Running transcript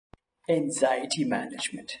Anxiety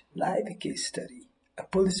management. Live case study. A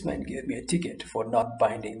policeman gave me a ticket for not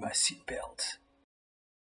binding my seatbelt.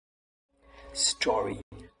 Story.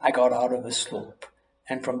 I got out of a slope,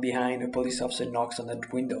 and from behind a police officer knocks on the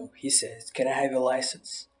window. He says, "Can I have your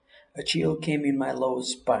license?" A chill came in my lower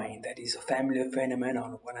spine. That is a familiar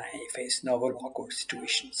phenomenon when I face novel awkward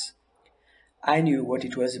situations. I knew what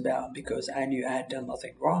it was about because I knew I had done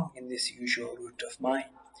nothing wrong in this usual route of mine.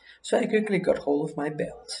 So I quickly got hold of my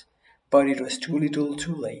belt. But it was too little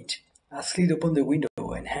too late. I slid open the window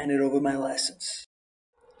and handed over my license.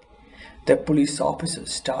 The police officer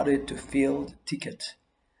started to fill the ticket.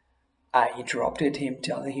 I interrupted him,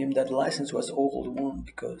 telling him that the license was old one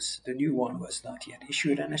because the new one was not yet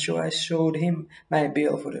issued, and so I showed him my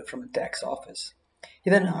bill from the tax office. He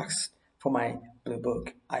then asked for my blue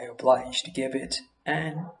book. I obliged, gave it,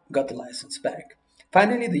 and got the license back.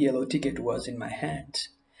 Finally, the yellow ticket was in my hand.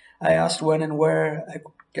 I asked when and where I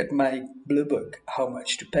could get my blue book, how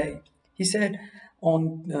much to pay. He said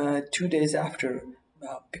on 2 days after,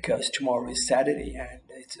 because tomorrow is Saturday and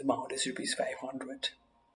its amount is rupees 500.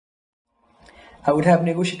 I would have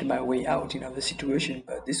negotiated my way out in other situations,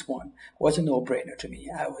 but this one was a no-brainer to me.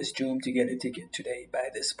 I was doomed to get a ticket today by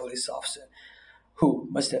this police officer, who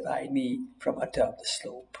must have eyed me from atop the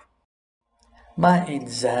slope. My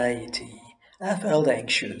anxiety. I felt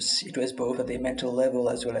anxious. It was both at the mental level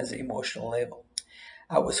as well as the emotional level.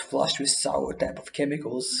 I was flushed with sour type of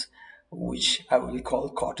chemicals, which I will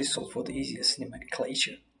call cortisol for the easiest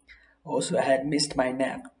nomenclature. Also, I had missed my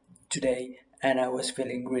nap today and I was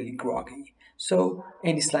feeling really groggy. So,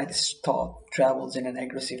 any slightest thought travels in an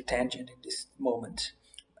aggressive tangent in this moment.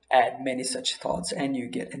 Add many such thoughts and you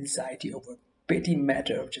get anxiety over a petty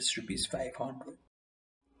matter of just rupees 500.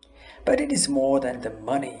 But it is more than the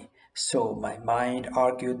money, so my mind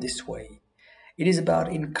argued this way. It is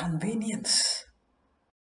about inconvenience.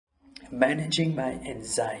 Managing my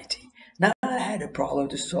anxiety. Now I had a problem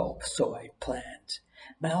to solve, so I planned.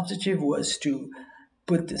 My objective was to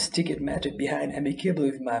put this ticket matter behind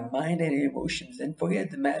amicably with my mind and emotions and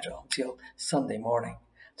forget the matter until Sunday morning.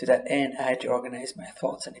 To that end, I had to organize my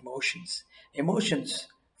thoughts and emotions. Emotions.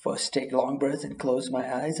 First, take long breaths and close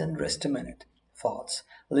my eyes and rest a minute. Thoughts.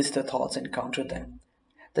 List the thoughts and counter them.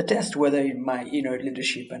 The test whether my inner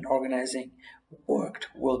leadership and organizing worked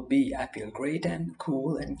will be I feel great and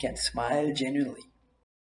cool and can smile genuinely.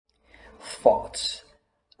 Thoughts.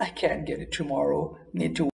 I can't get it tomorrow.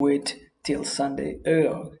 Need to wait till Sunday.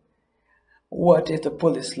 Ugh. What if the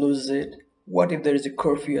police loses it? What if there is a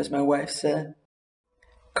curfew, as my wife said?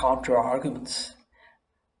 Counter arguments.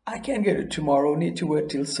 I can't get it tomorrow. Need to wait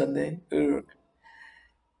till Sunday. Ugh.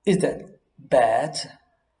 Is that bad?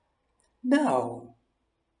 No.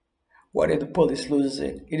 What if the police loses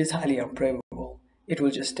it? It is highly improbable. It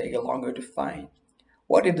will just take longer to find.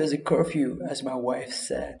 What if there's a curfew, as my wife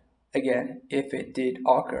said? Again, if it did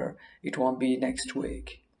occur, it won't be next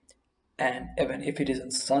week. And even if it is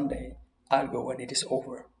on Sunday, I'll go when it is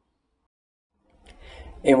over.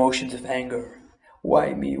 Emotions of anger.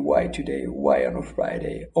 Why me? Why today? Why on a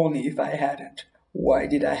Friday? Only if I hadn't. Why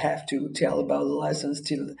did I have to tell about the license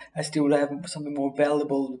till I still have something more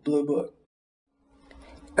valuable, the blue book?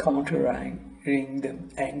 Countering the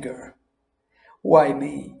anger. Why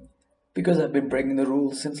me? Because I've been breaking the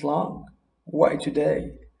rules since long. Why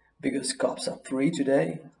today? Because cops are free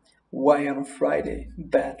today. Why on a Friday?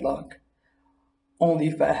 Bad luck. Only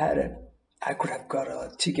if I had it, I could have got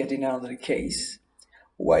a ticket in another case.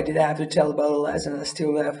 Why did I have to tell about the license? I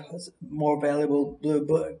still have a more valuable blue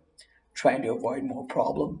book? Trying to avoid more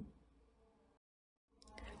problem.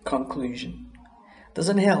 Conclusion.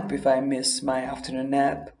 Doesn't help if I miss my afternoon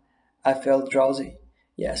nap. I felt drowsy.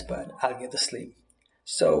 Yes, but I'll get the sleep.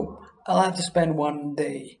 So I'll have to spend one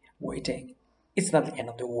day waiting. It's not the end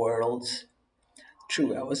of the world.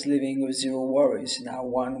 True, I was living with zero worries, now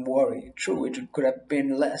one worry. True, it could have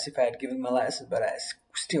been less if I had given my license, but I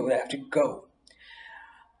still would have to go.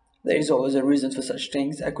 There is always a reason for such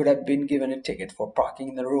things. I could have been given a ticket for parking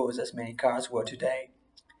in the roads as many cars were today.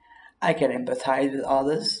 I can empathize with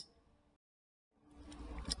others.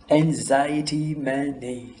 Anxiety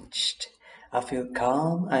managed. I feel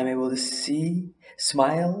calm, I'm able to see,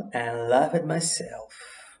 smile, and laugh at myself.